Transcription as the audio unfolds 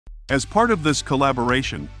As part of this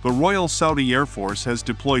collaboration, the Royal Saudi Air Force has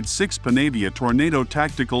deployed 6 Panavia Tornado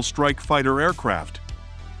tactical strike fighter aircraft.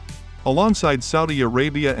 Alongside Saudi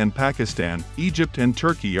Arabia and Pakistan, Egypt and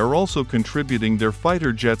Turkey are also contributing their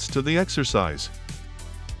fighter jets to the exercise.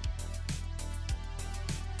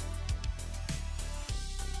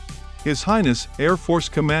 His Highness, Air Force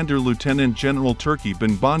Commander Lieutenant General Turki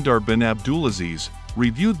bin Bandar bin Abdulaziz,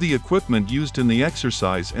 reviewed the equipment used in the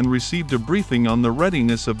exercise and received a briefing on the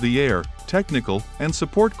readiness of the air, technical, and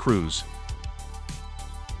support crews.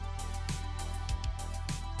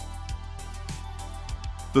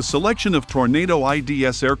 The selection of Tornado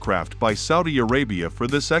IDS aircraft by Saudi Arabia for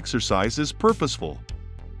this exercise is purposeful.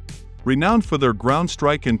 Renowned for their ground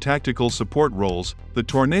strike and tactical support roles, the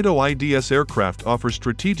Tornado IDS aircraft offer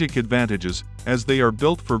strategic advantages, as they are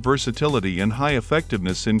built for versatility and high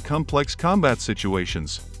effectiveness in complex combat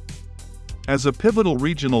situations. As a pivotal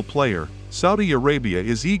regional player, Saudi Arabia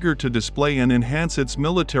is eager to display and enhance its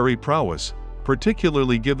military prowess,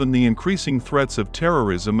 particularly given the increasing threats of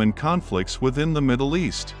terrorism and conflicts within the Middle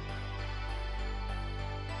East.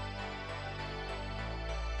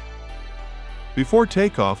 Before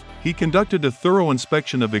takeoff, he conducted a thorough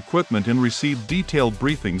inspection of equipment and received detailed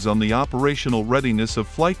briefings on the operational readiness of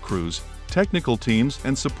flight crews, technical teams,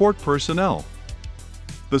 and support personnel.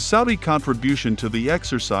 The Saudi contribution to the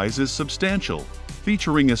exercise is substantial,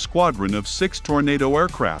 featuring a squadron of 6 Tornado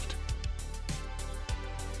aircraft.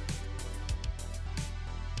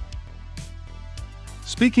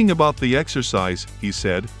 Speaking about the exercise, he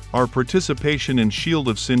said, "Our participation in Shield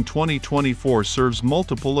of Sin 2024 serves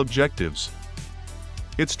multiple objectives.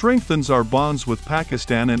 It strengthens our bonds with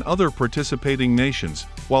Pakistan and other participating nations,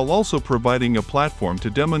 while also providing a platform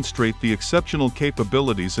to demonstrate the exceptional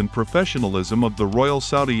capabilities and professionalism of the Royal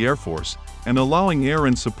Saudi Air Force, and allowing air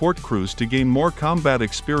and support crews to gain more combat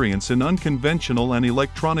experience in unconventional and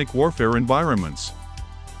electronic warfare environments."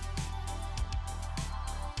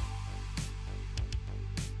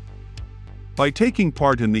 By taking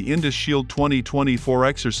part in the Indus Shield 2024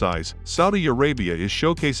 exercise, Saudi Arabia is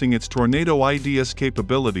showcasing its Tornado IDS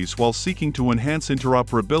capabilities while seeking to enhance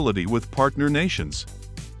interoperability with partner nations.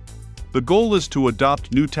 The goal is to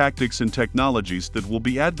adopt new tactics and technologies that will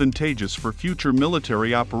be advantageous for future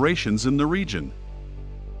military operations in the region.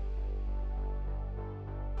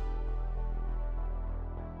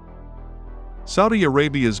 Saudi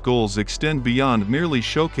Arabia's goals extend beyond merely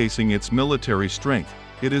showcasing its military strength.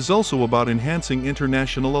 It is also about enhancing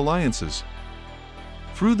international alliances.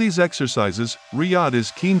 Through these exercises, Riyadh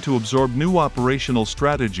is keen to absorb new operational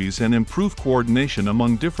strategies and improve coordination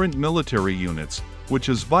among different military units, which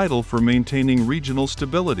is vital for maintaining regional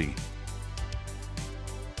stability.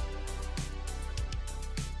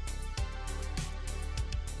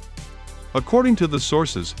 According to the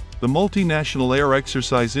sources, the multinational air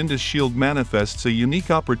exercise Indus Shield manifests a unique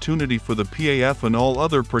opportunity for the PAF and all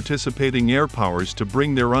other participating air powers to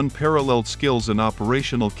bring their unparalleled skills and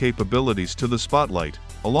operational capabilities to the spotlight,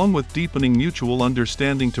 along with deepening mutual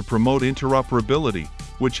understanding to promote interoperability,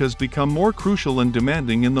 which has become more crucial and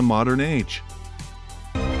demanding in the modern age.